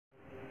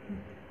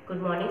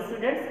Good morning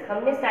students.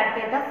 हमने start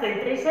किया था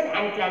फिल्ट्रेशन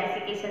एंड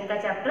क्लैरिफिकेशन का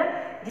चैप्टर,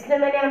 जिसमें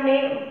हमने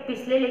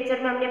पिछले लेक्चर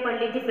में हमने पढ़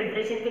ली थी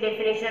फिल्ट्रेशन की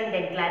डेफिनेशन,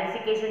 देन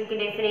क्लैरिफिकेशन की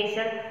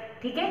डेफिनेशन,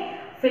 ठीक है,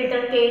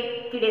 फिल्टर के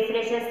की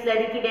डेफिनेशन,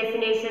 स्लरी की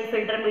डेफिनेशन,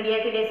 फिल्टर मीडिया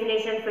की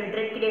डेफिनेशन,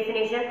 फिल्ट्रेट की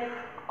डेफिनेशन,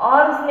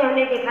 और उसमें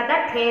हमने देखा था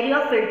थ्योरी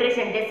ऑफ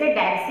फिल्ट्रेशन जैसे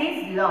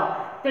डायसिस लॉ।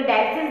 तो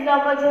डायसिस लॉ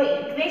का जो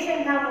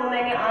इक्वेशन था वो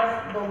मैंने आज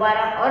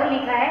दोबारा और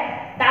लिखा है,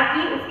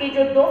 ताकि उसके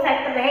जो दो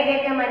फैक्टर रह गए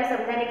थे हमारे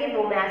समझाने के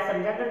वो मैं आज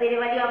समझा कर देने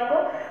वाली हूँ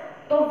आपको।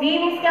 तो V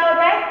मींस क्या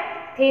होता है,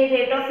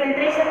 रेट ऑफ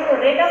फिल्ट्रेशन। तो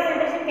रेट ऑफ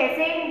फिल्ट्रेशन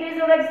कैसे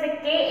इंक्रीज होगा, जैसे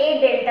Ka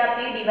delta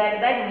P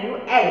divide by new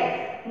L।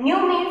 New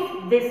means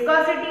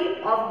viscosity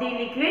of the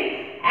liquid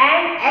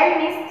and L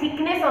means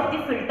thickness of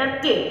the filter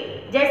के।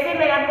 जैसे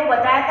मैंने आपको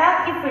बताया था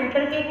कि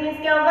फिल्टर के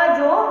मींस क्या होगा,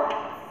 जो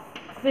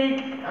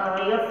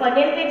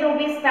फनेल पे जो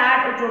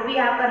भी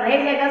यहाँ पर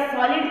रह जाएगा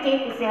सॉलिड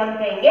केक, उसे हम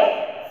कहेंगे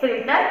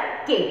फिल्टर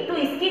केक।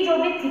 तो इसकी जो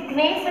भी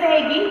थिकनेस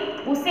रहेगी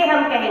उसे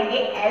हम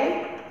कहेंगे L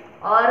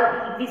और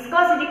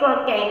विस्कोसिटी को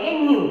हम कहेंगे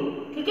न्यू,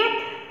 ठीक है।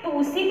 तो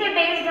उसी पे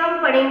बेस्ड हम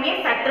पढ़ेंगे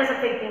फैक्टर्स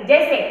ऑफ फिल्टरिंग।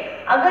 जैसे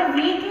अगर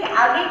V के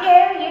आगे क्या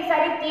है, ये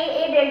सारे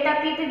Ka डेल्टा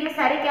P, तो ये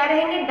सारे क्या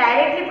रहेंगे,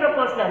 डायरेक्टली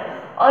प्रोपोर्शनल,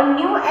 और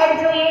न्यू L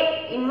जो ये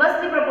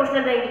इनवर्सली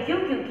प्रोपोर्शनल रहेंगे। क्यों?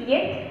 क्योंकि ये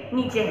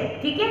नीचे है,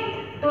 ठीक है।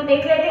 तो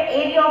देख लेते हैं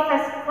एरिया ऑफ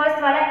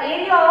फर्स्ट वाला,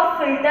 area of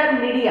filter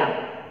media.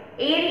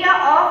 Area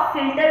of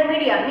filter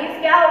media means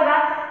क्या होगा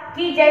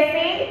कि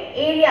जैसे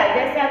एरिया,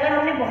 जैसे अगर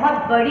हमने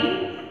बहुत बड़ी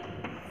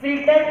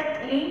फिल्टर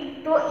ली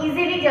तो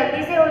इजीली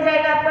जल्दी से हो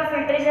जाएगा आपका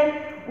फिल्ट्रेशन।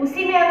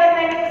 उसी में अगर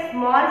मैंने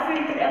स्मॉल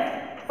फिल्टर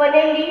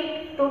फनेल ली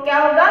तो क्या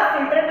होगा,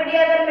 फिल्टर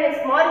मीडिया अगर मैंने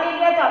स्मॉल ले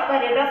लिया तो आपका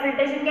रेट ऑफ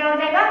फिल्ट्रेशन क्या हो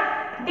जाएगा,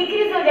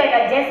 डिक्रीज हो जाएगा।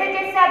 जैसे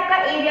जैसे आपका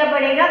एरिया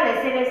बढ़ेगा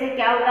वैसे वैसे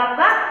क्या होगा,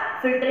 आपका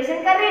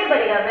फिल्ट्रेशन का रेट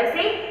बढ़ेगा। वैसे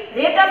ही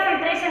rate of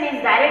filtration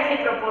is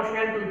directly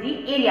proportional to the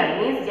area,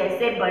 means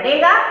जैसे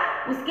बढ़ेगा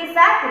उसके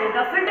साथ रेट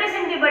ऑफ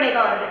फिल्ट्रेशन भी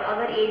बढ़ेगा, और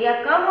अगर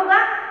एरिया कम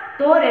होगा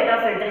तो रेट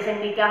ऑफ फिल्ट्रेशन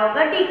भी क्या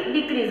होगा,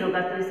 डिक्रीज होगा।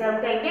 तो इसे हम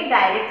कहेंगे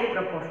डायरेक्टली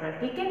प्रोपोर्शनल,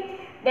 ठीक है।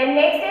 देन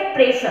नेक्स्ट है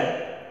pressure.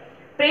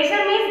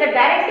 Pressure means the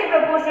directly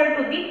proportional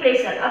to the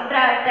pressure. अब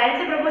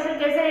डायरेक्टली प्रोपोर्शनल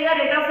कैसे रहेगा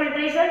रेट ऑफ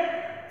फिल्ट्रेशन,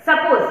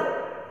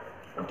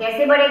 सपोज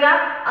कैसे बढ़ेगा,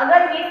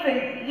 अगर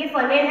ये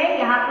फनेल है,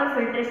 यहाँ पर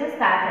फिल्ट्रेशन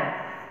स्टार्ट है,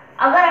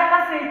 अगर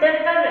आपका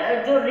फिल्टर का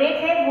जो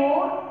रेट है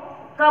वो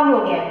कम हो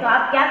गया तो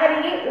आप क्या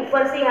करेंगे,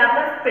 ऊपर से यहाँ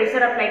पर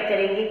प्रेशर अप्लाई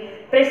करेंगे।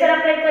 प्रेशर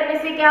अप्लाई करने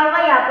से क्या होगा,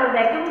 यहाँ पर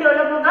वैक्यूम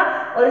डेवलप होगा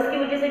और उसकी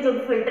वजह से जो भी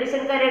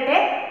फिल्ट्रेशन का रेट है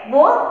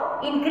वो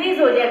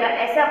इंक्रीज हो जाएगा।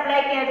 ऐसे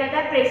अप्लाई किया जाता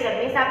है प्रेशर।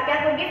 मींस आप क्या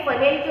करोगे,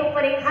 फनेल के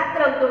ऊपर एक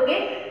हाथ रख दोगे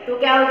तो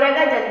क्या हो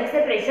जाएगा, जल्दी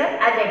से प्रेशर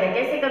आ जाएगा।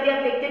 जैसे कभी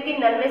आप देखते हो कि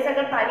नल में से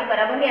अगर पानी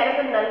बराबर नहीं आ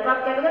रहा तो नल को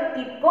आप क्या करोगे,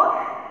 टिप को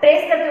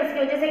प्रेस करके, उसकी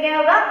वजह से क्या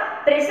होगा,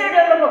 प्रेशर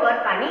डेवलप होगा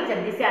और पानी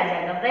जल्दी से आ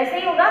जाएगा। वैसे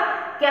ही होगा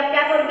कि आप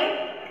क्या करोगे,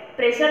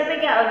 प्रेशर पे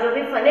क्या, जो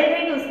भी फनेल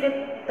रहेगी उस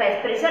पर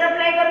प्रेशर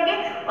अप्लाई करोगे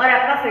और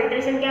आपका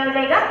फिल्ट्रेशन क्या हो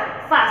जाएगा,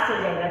 फास्ट हो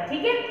जाएगा,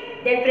 ठीक है।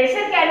 Then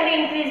pressure can be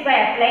increase by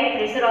applying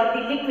pressure of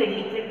the liquid.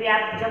 Liquid पे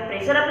आप जब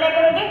प्रेशर अप्लाई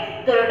करोगे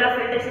तो रेट ऑफ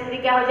फिल्ट्रेशन भी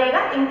क्या हो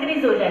जाएगा,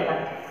 इंक्रीज हो जाएगा।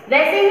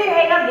 वैसे ही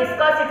रहेगा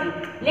विस्कोसिटी,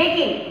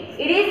 लेकिन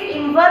इट इज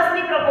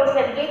इनवर्सली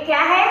प्रोपोर्शनल। ये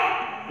क्या है,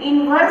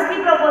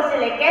 इनवर्सली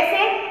प्रोपोर्शनल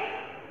है।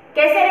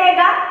 कैसे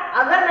रहेगा,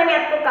 अगर मैंने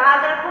आपको कहा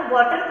अगर आपको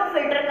वाटर को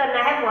फिल्टर करना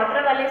है,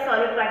 वाटर वाले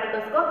सॉलिड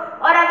पार्टिकल्स को,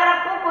 और अगर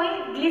आपको कोई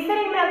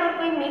ग्लिसरीन में अगर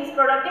कोई मिक्स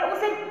प्रोडक्ट है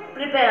उसे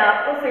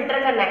आपको फिल्टर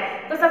करना है,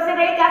 तो सबसे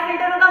पहले क्या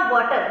फिल्टर होगा,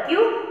 वाटर।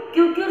 क्यों?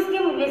 क्योंकि उसकी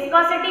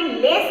विस्कोसिटी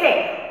लेस है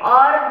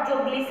और जो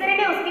ग्लिसरीन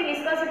है उसकी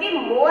विस्कोसिटी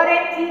मोर है,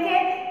 ठीक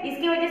है।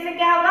 इसकी वजह से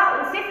क्या होगा,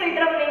 उसे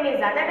फिल्टर होने में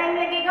ज्यादा टाइम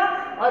लगेगा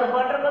और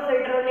वाटर को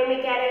फिल्टर होने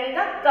में क्या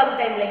लगेगा, कम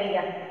टाइम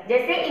लगेगा।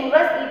 जैसे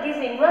it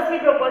is inversely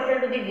proportional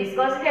to the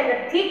viscosity and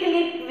the thick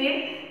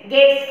liquid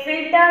gets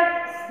filtered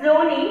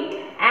slowly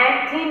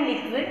and thin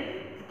liquid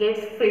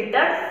gets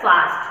filtered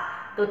fast।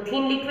 तो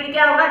थिन लिक्विड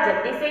क्या होगा,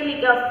 जल्दी से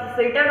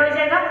फिल्टर हो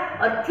जाएगा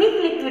और थिक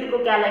लिक्विड को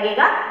क्या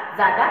लगेगा,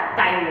 ज्यादा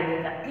टाइम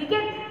लगेगा, ठीक है।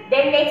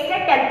 देन नेक्स्ट है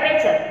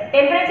टेम्परेचर।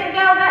 टेम्परेचर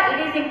क्या होगा, it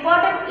is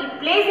important, it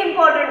plays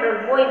important role.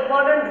 वो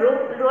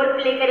इंपॉर्टेंट रोल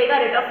प्ले करेगा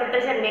रेट ऑफ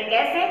फिल्ट्रेशन में।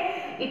 कैसे,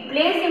 it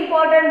plays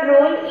important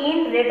role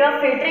in rate of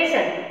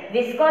filtration.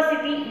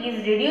 Viscosity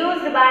is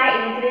reduced by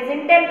increase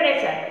in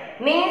temperature.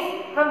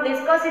 Means हम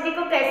viscosity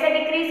को कैसे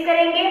decrease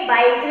करेंगे,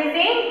 by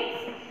increasing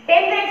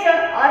temperature.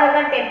 और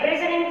अगर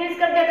टेम्परेचर इंक्रीज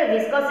कर दिया तो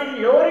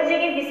विस्कोसिटी लोअर हो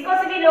जाएगी।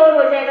 विस्कोसिटी लोअर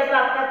हो जाएगा तो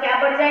आपका क्या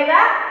बढ़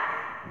जाएगा,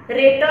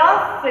 रेट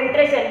ऑफ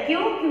फिल्ट्रेशन।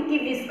 क्यों? क्योंकि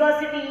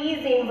viscosity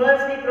is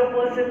inversely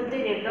proportional to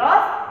the rate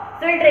of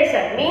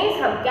filtration.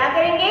 Means हम क्या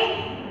करेंगे,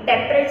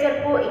 टेम्परेचर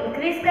को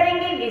इंक्रीज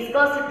करेंगे,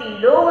 विस्कोसिटी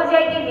लो हो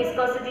जाएगी।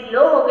 विस्कोसिटी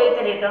लो हो गई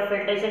तो rate of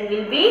filtration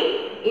will be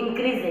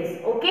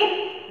increases, okay.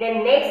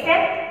 Then next है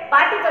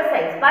पार्टिकल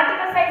साइज।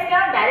 पार्टिकल साइज क्या,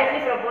 directly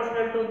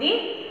proportional to the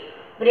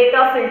rate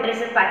of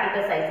filtration.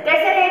 Particle size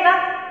कैसे रहेगा,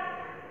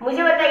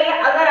 मुझे बताइए।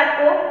 अगर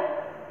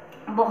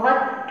आपको बहुत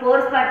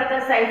कोर्स पार्टिकल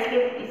साइज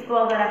के इसको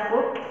अगर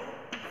आपको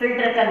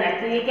फिल्टर करना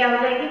है तो ये क्या हो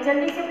जाएगी,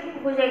 जल्दी से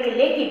हो जाएगी।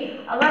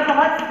 लेकिन अगर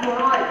बहुत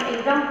स्मॉल,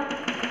 एकदम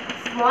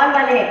स्मॉल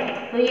वाले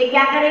हैं तो ये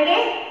क्या करेंगे,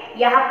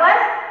 यहाँ पर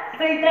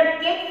फिल्टर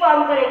केक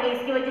फॉर्म करेंगे।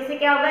 इसकी वजह से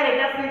क्या होगा,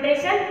 रेट ऑफ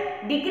फिल्ट्रेशन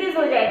डिक्रीज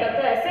हो जाएगा।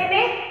 तो ऐसे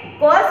में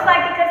कोर्स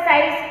पार्टिकल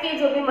साइज के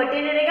जो भी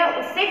मटेरियल रहेगा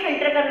उससे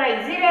फिल्टर करना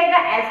इजी रहेगा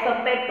एज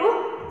कंपेयर टू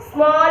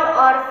स्मॉल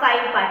और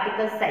फाइन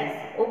पार्टिकल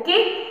साइज। ओके,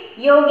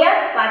 ये हो गया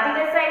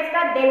पार्टिकल साइज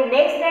का। देन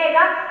नेक्स्ट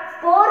रहेगा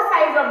pore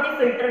size of the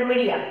filter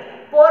media.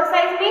 Pore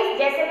size means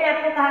जैसे मैंने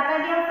आपको कहा था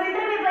कि हम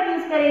फिल्टर पेपर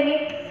यूज करेंगे,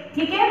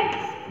 ठीक है।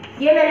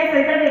 ये मैंने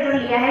फिल्टर पेपर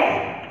लिया है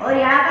और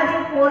यहाँ का जो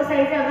पोर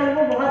साइज है अगर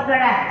वो बहुत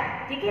बड़ा है,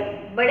 ठीक है,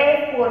 बड़े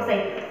पोर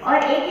साइज,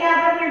 और एक यहाँ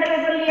पर फिल्टर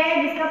पेपर लिया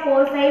है जिसका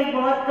पोर साइज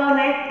बहुत कम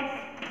है,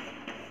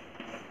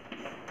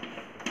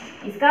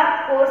 इसका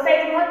पोर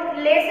साइज बहुत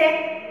लेस है,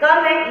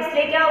 कम है,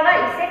 इसलिए क्या होगा,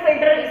 इससे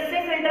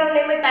फिल्टर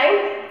होने में टाइम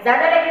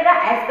ज्यादा लगेगा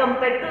एज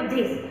कंपेयर टू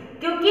दिस।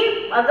 क्योंकि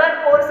अगर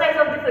pore size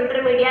of the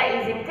filter media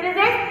is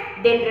increases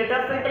then rate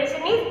of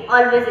filtration is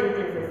always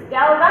increases.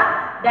 क्या होगा,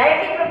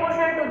 directly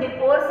proportional to the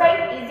pore size,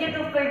 easy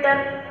to filter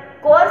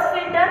course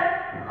filter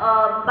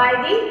by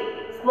the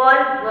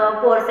small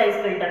pore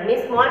size filter.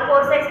 Means small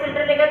pore size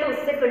filter लेगा तो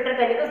उससे filter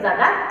करने को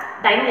ज्यादा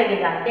time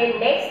लगेगा। Then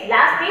next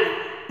last is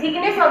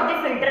thickness of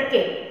the filter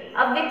के।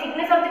 अब ये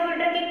थिकनेस ऑफ द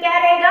फिल्टर के क्या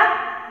रहेगा,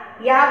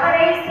 यहाँ पर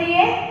है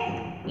इसलिए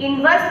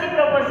inversely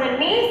proportional,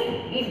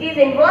 means it is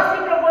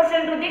inversely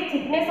proportional to the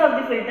thickness of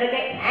the filter के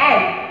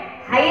and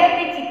higher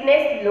the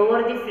thickness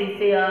lower the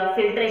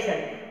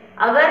filtration.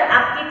 अगर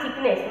आपकी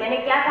थिकनेस, मैंने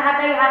क्या कहा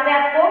था यहाँ पे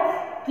आपको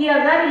कि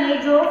अगर ये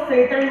जो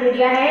फिल्टर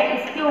मीडिया है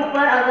इसके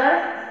ऊपर अगर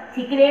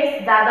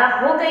थिकनेस ज्यादा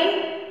हो गई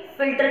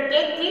फिल्टर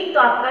केक की तो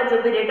आपका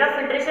जो भी रेट ऑफ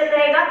फिल्ट्रेशन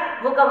रहेगा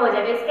वो कम हो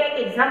जाएगा। इसका एक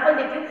एग्जांपल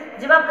देती हूँ।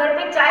 जब आप घर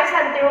पे चाय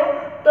छानते हो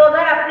तो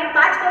अगर आपने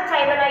 5 कप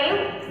चाय बनाई है,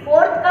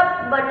 4th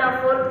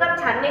कप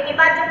छानने के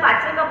बाद जो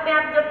 5वें कप में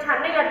आप जब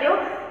छानने जाते हो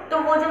तो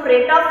वो जो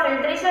रेट ऑफ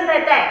फिल्ट्रेशन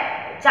रहता है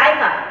चाय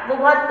का वो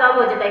बहुत कम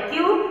हो जाता है।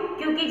 क्यों?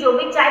 क्योंकि जो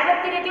भी चाय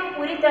पत्ती रहती है वो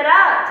पूरी तरह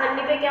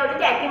छन्नी पे क्या हो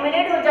जाती है,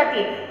 एक्यूमुलेट हो जाती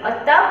है और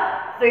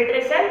तब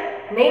फिल्ट्रेशन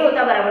नहीं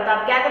होता बराबर। तो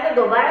आप क्या करते हो,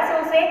 दोबारा से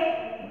उसे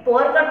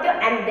पोर करते हो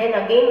एंड देन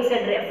अगेन उसे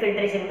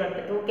फिल्ट्रेशन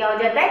करते हो तो क्या हो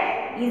जाता है,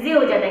 इजी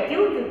हो जाता है।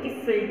 क्यों? क्योंकि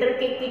फिल्टर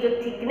केक की जो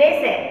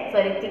थिकनेस है,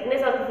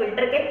 थिकनेस ऑफ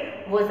फिल्टर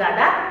केक वो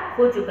ज्यादा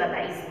हो चुका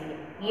था,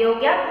 इसलिए। ये हो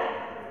गया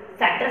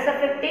factors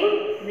affecting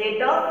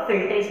rate of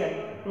filtration.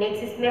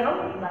 Next इसमें हम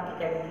बाकी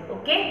करेंगे।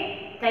 Okay,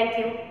 thank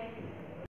you.